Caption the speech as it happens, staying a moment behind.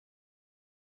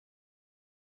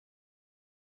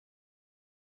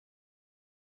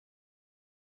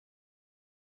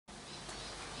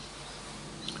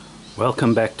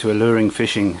Welcome back to Alluring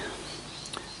Fishing.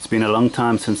 It's been a long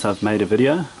time since I've made a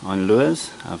video on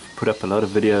lures. I've put up a lot of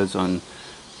videos on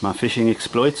my fishing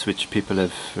exploits, which people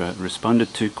have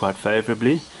responded to quite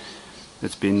favorably.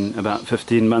 It's been about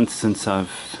 15 months since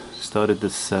I've started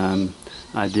this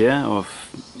idea of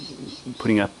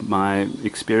putting up my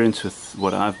experience with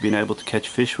what I've been able to catch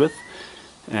fish with,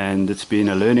 and it's been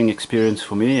a learning experience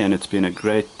for me, and it's been a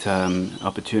great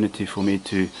opportunity for me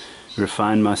to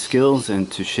refine my skills and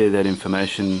to share that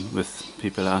information with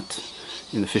people out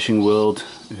in the fishing world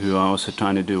who are also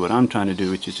trying to do what I'm trying to do,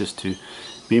 which is just to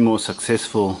be more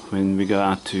successful when we go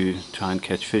out to try and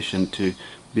catch fish, and to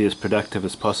be as productive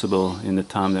as possible in the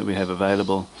time that we have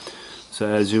available. So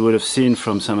as you would have seen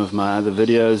from some of my other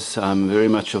videos, I'm very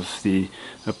much of the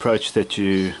approach that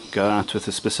you go out with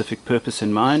a specific purpose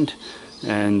in mind,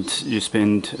 and you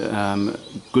spend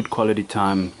good quality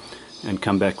time and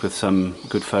come back with some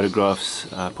good photographs.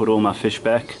 Put all my fish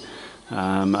back.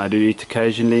 I do eat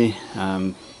occasionally,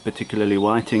 particularly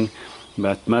whiting,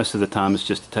 but most of the time it's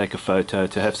just to take a photo,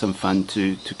 to have some fun,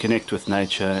 to connect with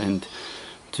nature, and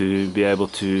to be able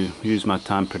to use my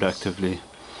time productively.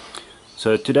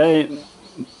 So today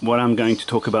what I'm going to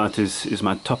talk about is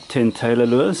my top 10 tailor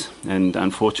lures, and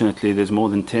unfortunately there's more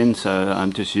than 10, so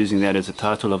I'm just using that as a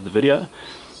title of the video.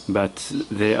 But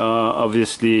there are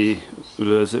obviously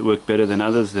lures that work better than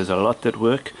others. There's a lot that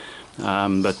work,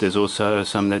 but there's also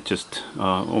some that just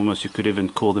are almost, you could even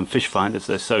call them fish finders.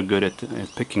 They're so good at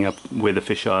picking up where the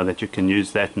fish are that you can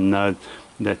use that and know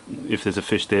that if there's a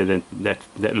fish there, then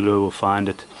that lure will find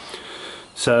it.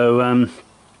 So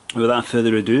without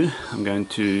further ado, I'm going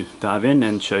to dive in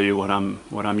and show you what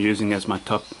I'm using as my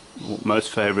top,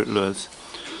 most favorite lures.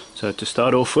 So to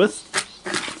start off with,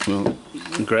 we'll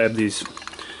grab these,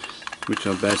 which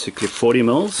are basically 40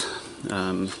 mils,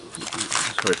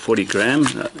 40 gram,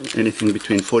 anything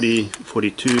between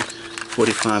 42,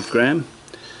 45 gram.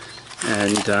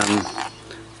 And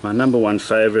my number one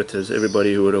favorite, as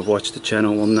everybody who would have watched the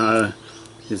channel will know,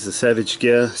 is the Savage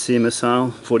Gear Sea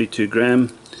Missile, 42 gram.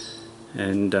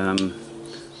 And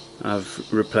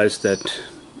I've replaced that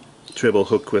treble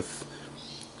hook with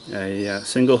a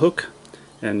single hook,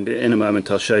 and in a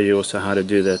moment I'll show you also how to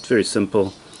do that. Very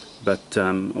simple, but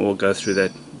we'll go through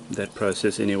that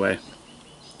process anyway.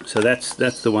 So that's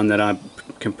the one that I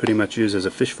can pretty much use as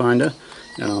a fish finder,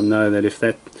 and I'll know that if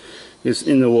that is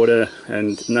in the water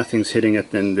and nothing's hitting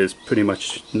it, then there's pretty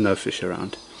much no fish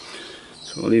around.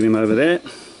 So we'll leave him over there.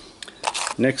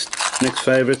 Next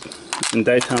favorite in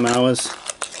daytime hours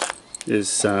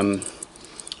is the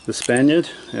Spaniard,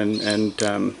 and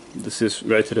this is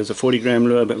rated as a 40 gram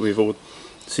lure, but we've all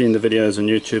seen the videos on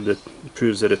YouTube that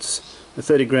proves that it's a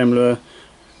 30 gram lure.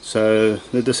 So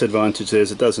the disadvantage there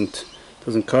is it doesn't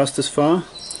cast as far.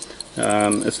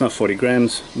 It's not 40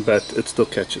 grams, but it still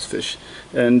catches fish.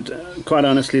 And quite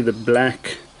honestly, the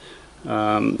black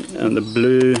and the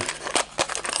blue,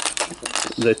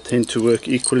 they tend to work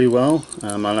equally well.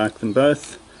 I like them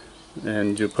both,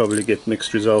 and you'll probably get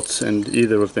mixed results, and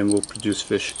either of them will produce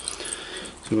fish.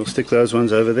 So we'll stick those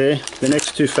ones over there. The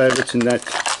next two favorites in that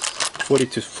 40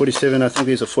 to 47, I think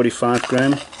these are 45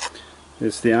 gram,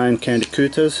 is the Iron Candy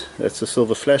Cooters. That's the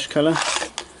silver flash color,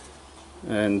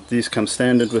 and these come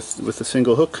standard with a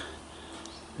single hook,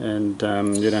 and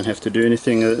you don't have to do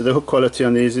anything. The hook quality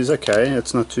on these is okay,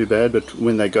 it's not too bad, but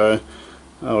when they go,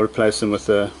 I'll replace them with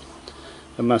a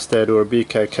Mustad or a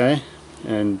BKK,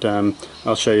 and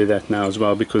I'll show you that now as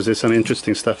well, because there's some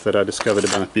interesting stuff that I discovered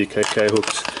about BKK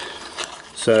hooks.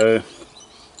 So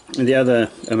the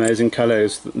other amazing color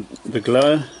is the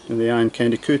Glow in the Iron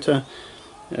Candy Cooter,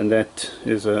 and that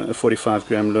is a 45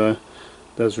 gram lure.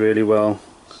 Does really well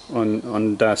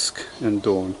on dusk and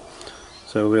dawn.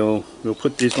 So we'll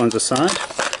put these ones aside,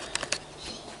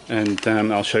 and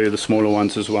I'll show you the smaller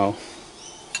ones as well.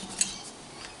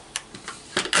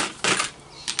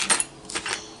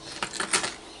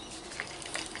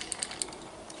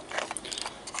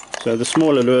 So the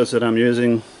smaller lures that I'm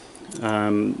using,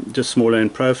 just smaller in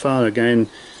profile. Again,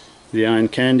 the Iron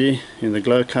Candy in the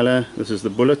Glow color. This is the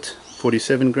Bullet,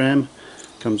 47 gram,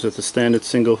 comes with a standard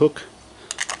single hook.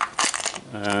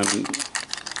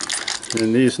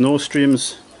 And these North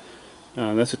Streams,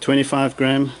 that's a 25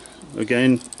 gram,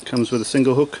 again comes with a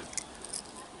single hook.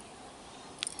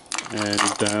 And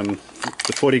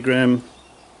the 40 gram,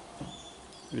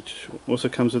 which also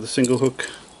comes with a single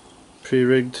hook,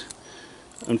 pre-rigged.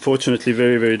 Unfortunately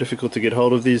very difficult to get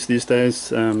hold of these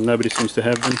days. Nobody seems to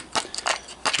have them.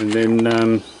 And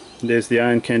then there's the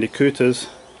Iron Candy Cooters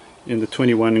in the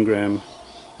 21 gram,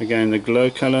 again the Glow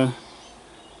color,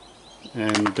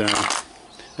 and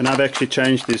I've actually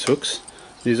changed these hooks.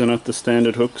 These are not the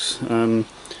standard hooks,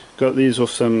 got these off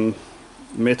some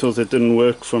metals that didn't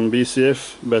work from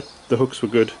BCF, but the hooks were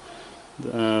good.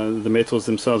 The metals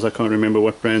themselves, I can't remember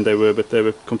what brand they were, but they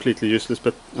were completely useless,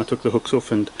 but I took the hooks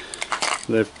off and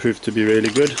they've proved to be really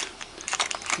good.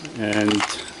 And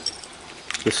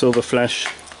the silver flash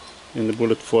in the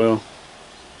bullet foil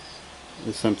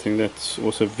is something that's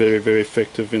also very, very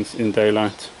effective in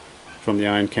daylight from the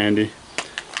iron candy.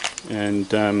 And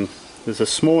there's a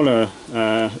smaller,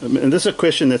 and this is a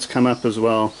question that's come up as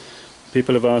well.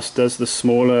 People have asked, does the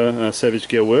smaller Savage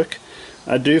Gear work?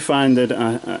 I do find that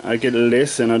I get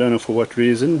less, and I don't know for what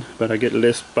reason, but I get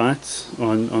less bites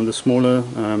on the smaller.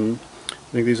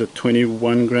 I think these are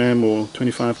 21 gram or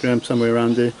 25 gram, somewhere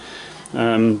around there.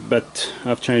 But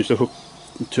I've changed the hook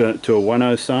to a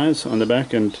 1/0 size on the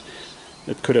back, and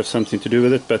it could have something to do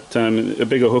with it. But a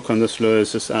bigger hook on this lure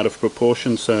is just out of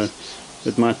proportion, so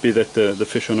it might be that the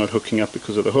fish are not hooking up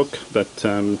because of the hook, but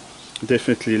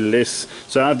definitely less.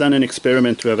 So I've done an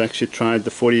experiment where I've actually tried the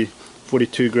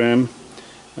 42 gram.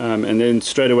 And then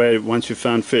straight away, once you've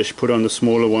found fish, put on the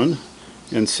smaller one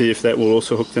and see if that will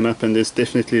also hook them up, and there's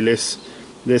definitely less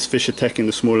fish attacking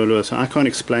the smaller lure. So I can't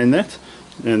explain that,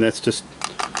 and that's just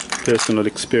personal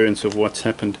experience of what's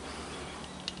happened.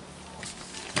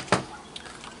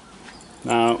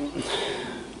 Now,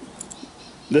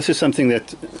 this is something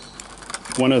that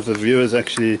one of the viewers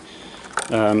actually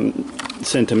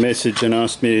sent a message and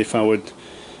asked me if I would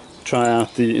try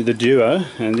out the Duo,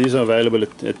 and these are available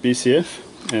at BCF,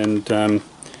 and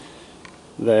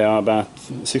they are about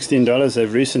 $16.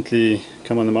 They've recently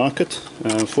come on the market.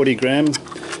 40 gram.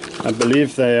 I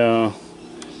believe they are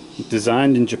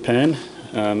designed in Japan,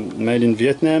 made in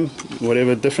Vietnam.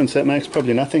 Whatever difference that makes,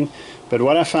 probably nothing. But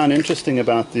what I found interesting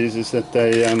about these is that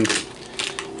they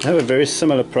have a very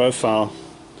similar profile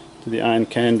to the iron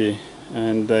candy,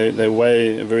 and they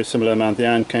weigh a very similar amount. The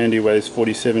iron candy weighs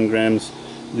 47 grams,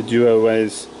 the Duo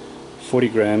weighs 40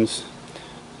 grams,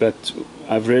 but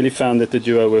I've really found that the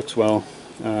Duo works well.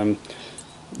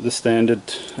 The standard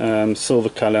silver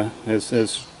color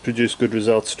has produced good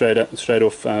results straight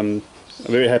off. I'm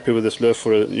very happy with this lure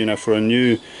for a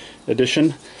new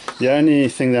edition. The only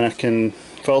thing that I can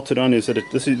fault it on is that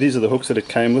these are the hooks that it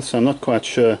came with, so I'm not quite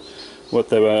sure what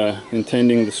they were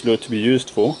intending this lure to be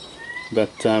used for.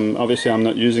 But obviously I'm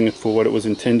not using it for what it was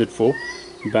intended for,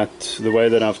 but the way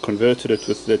that I've converted it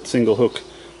with that single hook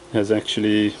has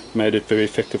actually made it very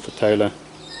effective for tailor.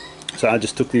 So I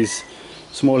just took these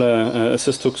smaller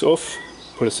assist hooks off,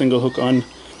 put a single hook on,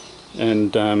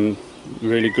 and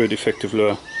really good effective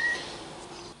lure.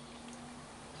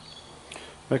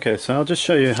 Okay, so I'll just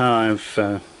show you how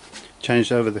I've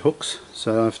changed over the hooks.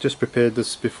 So I've just prepared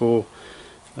this before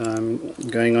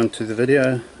going on to the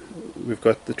video. We've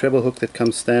got the treble hook that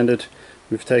comes standard.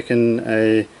 We've taken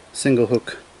a single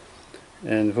hook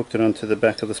and hooked it onto the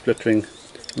back of the split ring.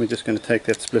 We're just going to take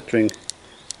that split ring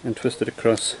and twist it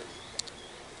across,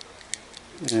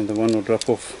 and the one will drop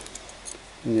off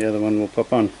and the other one will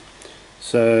pop on.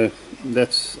 So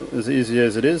that's as easy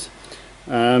as it is.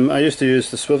 I used to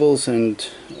use the swivels, and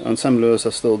on some lures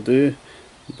I still do,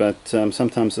 but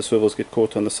sometimes the swivels get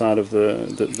caught on the side of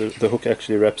the hook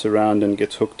actually wraps around and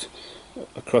gets hooked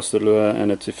across the lure,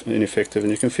 and it's ineffective,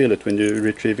 and you can feel it when you're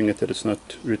retrieving it that it's not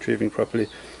retrieving properly.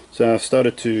 So I've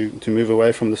started to move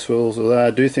away from the swivels, although I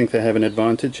do think they have an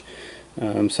advantage.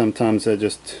 Sometimes they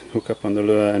just hook up on the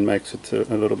lure and makes it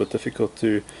a little bit difficult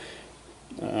to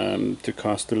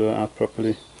cast the lure out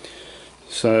properly.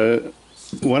 So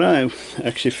what I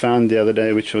actually found the other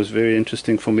day, which was very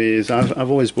interesting for me, is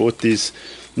I've always bought these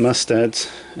mustads,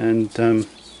 and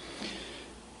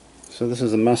so this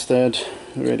is a mustad,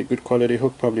 a really good quality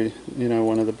hook, probably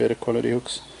one of the better quality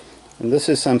hooks. And this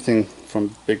is something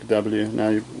from Big W. Now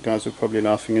you guys are probably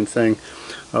laughing and saying,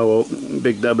 oh well,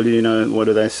 Big W, what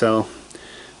do they sell?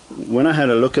 When I had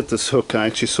a look at this hook, I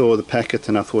actually saw the packet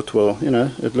and I thought, well,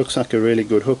 it looks like a really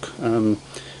good hook.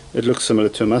 It looks similar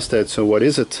to a mustad, so what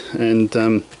is it? And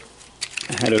I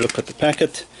had a look at the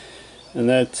packet, and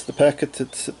that's the packet.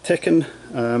 It's a Tekken,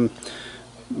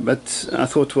 but I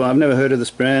thought, well, I've never heard of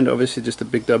this brand, obviously just a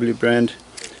Big W brand.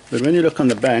 But when you look on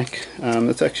the back,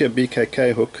 it's actually a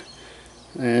BKK hook,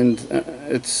 and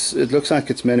it looks like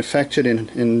it's manufactured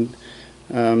in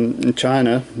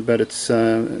China, but it's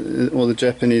all the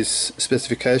Japanese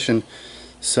specification.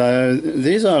 So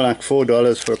these are like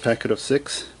 $4 for a packet of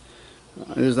 6.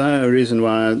 There's no reason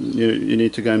why you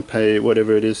need to go and pay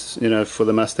whatever it is, for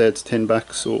the mustads,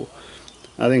 $10, or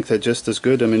I think they're just as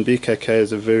good. I mean, BKK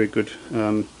is a very good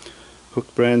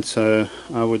hook brand, so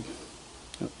I would,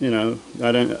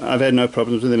 I've had no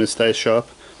problems with them. They stay sharp.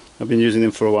 I've been using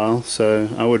them for a while, so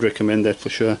I would recommend that for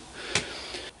sure.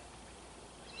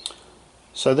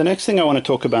 So the next thing I want to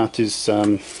talk about is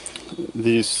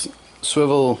these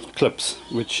swivel clips,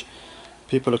 which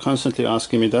people are constantly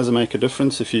asking me, does it make a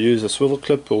difference if you use a swivel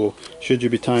clip, or should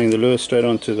you be tying the lure straight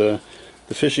onto the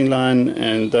fishing line,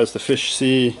 and does the fish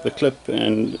see the clip,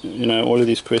 and you know, all of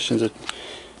these questions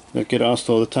that get asked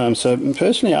all the time. So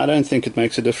personally, I don't think it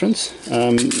makes a difference.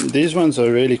 These ones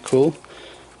are really cool.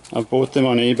 I've bought them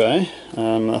on eBay.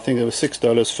 I think it was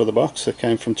 $6 for the box. They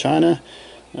came from China.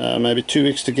 Maybe 2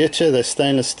 weeks to get here. They're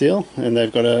stainless steel, and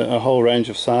they've got a whole range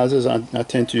of sizes. I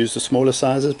tend to use the smaller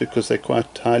sizes because they're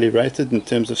quite highly rated in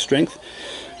terms of strength.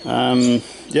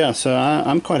 Yeah, so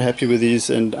I'm quite happy with these,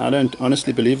 and I don't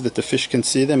honestly believe that the fish can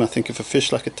see them. I think if a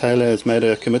fish like a tailor has made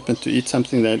a commitment to eat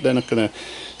something, they're not going to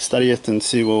study it and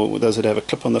see, well, does it have a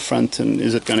clip on the front, and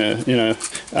is it going to, you know,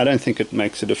 I don't think it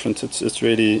makes a difference. It's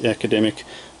really academic.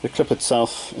 The clip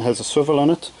itself has a swivel on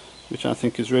it, which I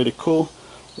think is really cool.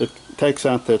 It takes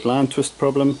out that line twist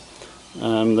problem.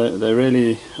 They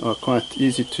really are quite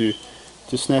easy to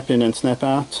snap in and snap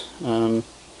out.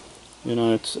 You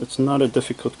know, it's not a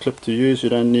difficult clip to use. You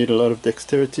don't need a lot of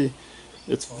dexterity.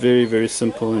 It's very, very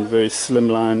simple and very slim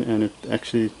line, and it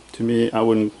actually, to me,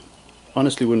 I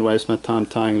honestly wouldn't waste my time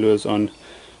tying lures on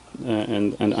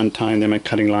and untying them and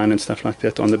cutting line and stuff like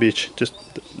that on the beach. Just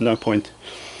no point.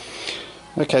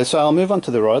 Okay, so I'll move on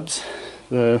to the rods.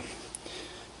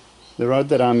 The rod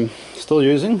that I'm still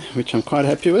using, which I'm quite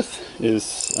happy with,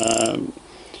 is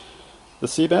the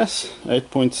Seabass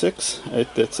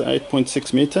 8.6. That's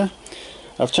 8.6 meter.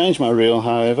 I've changed my reel,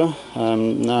 however.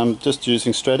 Now I'm just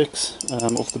using Stratix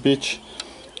off the beach.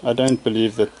 I don't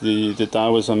believe that the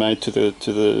Daiwas are made to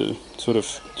the sort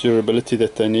of durability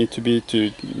that they need to be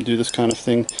to do this kind of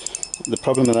thing. The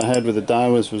problem that I had with the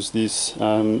Daiwas was these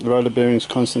roller bearings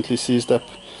constantly seized up,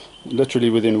 literally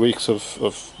within weeks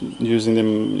of using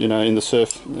them, you know, in the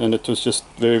surf, and it was just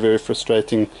very, very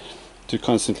frustrating to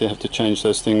constantly have to change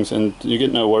those things. And you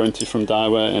get no warranty from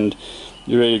Daiwa, and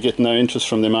you really get no interest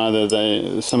from them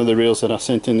either. Some of the reels that I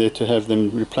sent in there to have them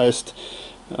replaced,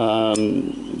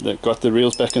 they got the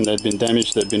reels back and they'd been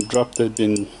damaged, they'd been dropped, they'd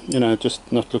been, you know,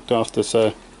 just not looked after.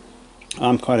 So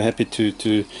I'm quite happy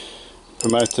to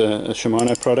promote a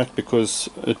Shimano product because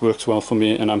it works well for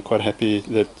me, and I'm quite happy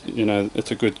that, you know,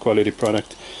 it's a good quality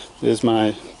product. There's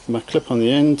my clip on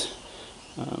the end.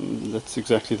 That's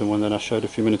exactly the one that I showed a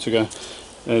few minutes ago,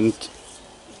 and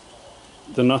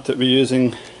the knot that we're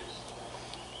using,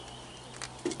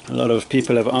 a lot of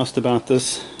people have asked about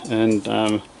this, and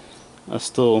I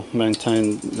still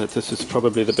maintain that this is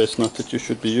probably the best knot that you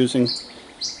should be using,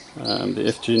 the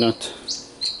FG knot,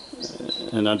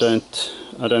 and I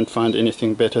don't find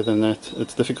anything better than that.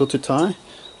 It's difficult to tie,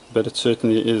 but it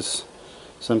certainly is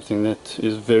something that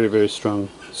is very, very strong.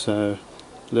 So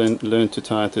learn to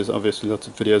tie it. There's obviously lots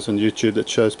of videos on YouTube that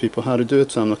shows people how to do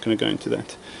it, so I'm not going to go into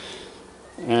that.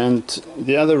 And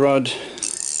the other rod,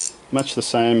 much the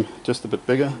same, just a bit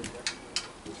bigger.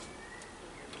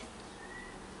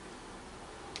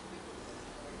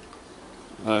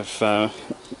 I've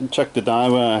chucked the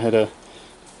Daiwa. I had a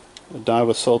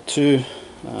Daiwa Salt 2,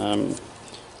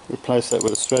 replaced that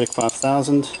with a Stratic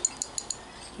 5000,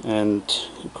 and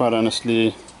quite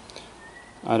honestly,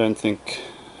 I don't think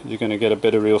you're going to get a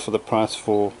better reel for the price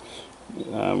for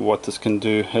what this can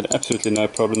do. Had absolutely no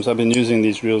problems. I've been using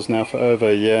these reels now for over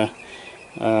a year,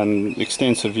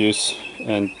 extensive use,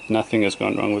 and nothing has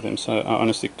gone wrong with them, so I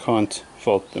honestly can't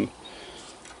fault them.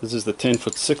 This is the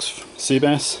 10'6"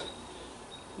 Seabass,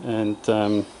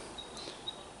 and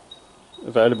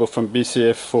available from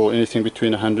BCF for anything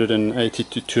between $180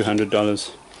 to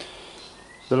 $200.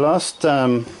 The last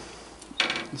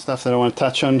stuff that I want to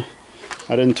touch on,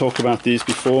 I didn't talk about these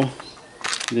before.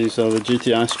 These are the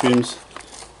GT ice creams.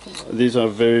 These are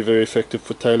very, very effective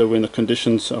for tailor when the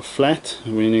conditions are flat,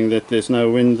 meaning that there's no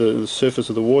wind, the surface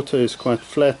of the water is quite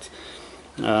flat.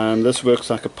 This works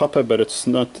like a popper, but it's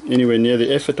not anywhere near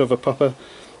the effort of a popper,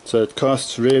 so it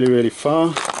casts really, really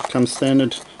far. It comes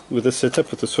standard with this setup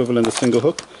with the swivel and the single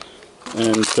hook.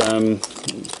 And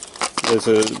there's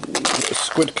a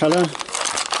squid color,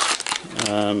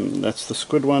 that's the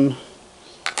squid one.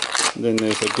 Then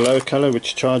there's a glow color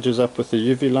which charges up with the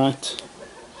UV light.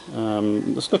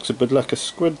 This looks a bit like a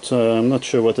squid, so I'm not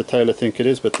sure what the tailor think it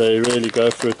is, but they really go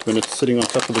for it when it's sitting on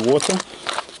top of the water.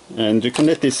 And you can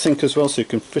let these sink as well, so you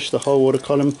can fish the whole water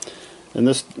column. And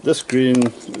this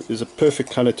green is a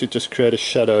perfect color to just create a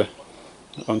shadow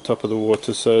on top of the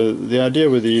water. So the idea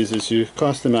with these is you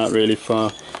cast them out really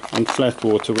far on flat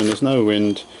water when there's no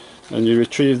wind, and you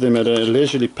retrieve them at a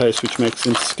leisurely pace, which makes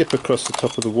them skip across the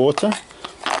top of the water.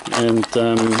 And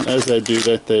as they do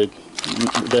that, they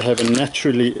have a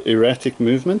naturally erratic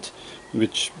movement,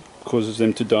 which causes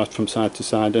them to dart from side to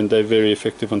side, and they're very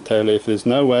effective on tailor. If there's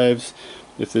no waves,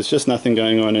 if there's just nothing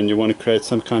going on and you want to create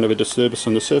some kind of a disturbance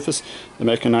on the surface, they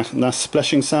make a nice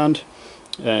splashing sound,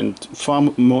 and far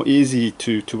more easy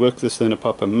to work this than a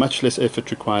popper. Much less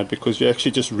effort required, because you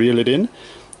actually just reel it in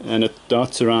and it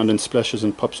darts around and splashes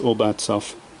and pops all by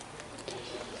itself.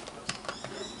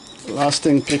 Last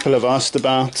thing people have asked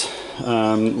about,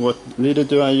 what leader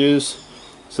do I use?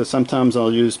 So sometimes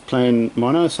I'll use plain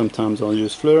mono, sometimes I'll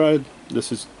use fluoro.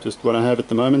 This is just what I have at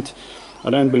the moment. I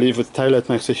don't believe with tailor it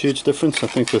makes a huge difference. I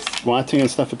think with whiting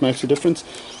and stuff it makes a difference,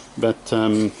 but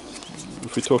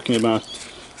if we're talking about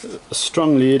a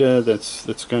strong leader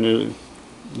that's going to,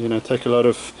 you know, take a lot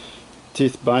of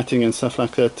teeth biting and stuff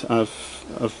like that,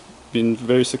 I've been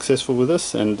very successful with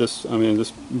this, and this, I mean,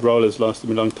 this roll has lasted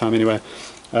me a long time anyway.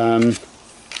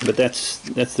 But that's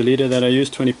the leader that I use,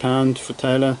 20 pound for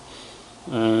tailor.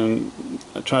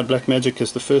 I tried Black Magic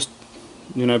as the first,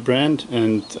 you know, brand,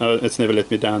 and it's never let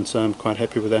me down, so I'm quite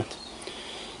happy with that.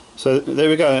 So there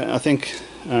we go. I think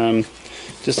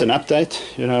just an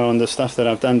update, you know, on the stuff that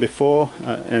I've done before,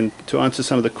 and to answer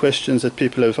some of the questions that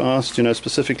people have asked, you know,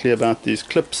 specifically about these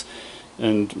clips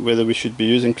and whether we should be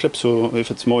using clips or if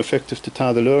it's more effective to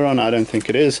tie the lure on. I don't think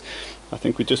it is. I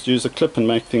think we just use a clip and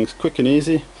make things quick and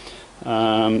easy.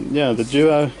 Yeah, the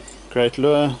Duo, great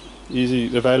lure,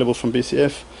 easy, available from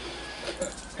BCF.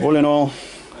 All in all,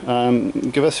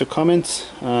 give us your comments.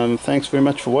 Thanks very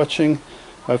much for watching.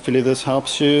 Hopefully this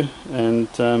helps you, and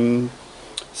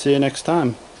see you next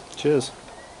time. Cheers.